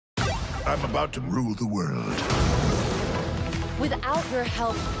I'm about to rule the world. Without your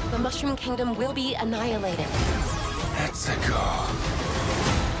help, the Mushroom Kingdom will be annihilated. That's a goal.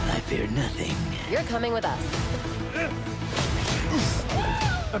 I fear nothing. You're coming with us.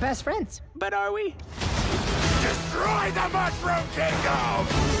 We're best friends. But are we? Destroy the Mushroom Kingdom!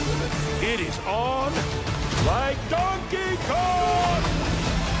 It is on like Donkey Kong!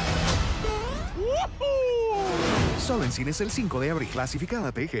 ¡Woohoo! Solo en cines el 5 de abril.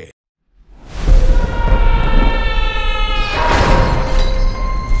 Clasificada PG.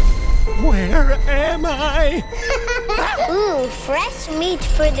 Where am I? Ooh, fresh meat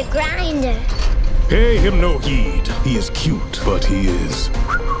for the grinder. Pay him no heed. He is cute, but he is.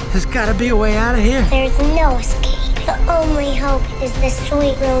 There's gotta be a way out of here. There's no escape. The only hope is the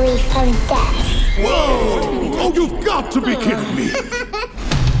sweet relief of death. Whoa! Oh, you've got to be kidding me!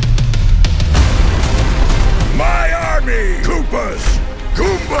 My army! Koopas!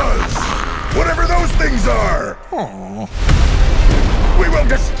 Goombas! Whatever those things are! Aww. We will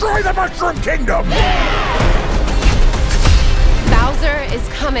destroy the Mushroom Kingdom! Bowser is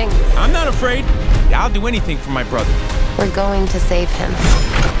coming. I'm not afraid. I'll do anything for my brother. We're going to save him.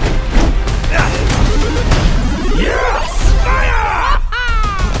 Yes! Fire!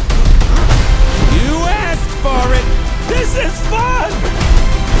 You asked for it! This is fun!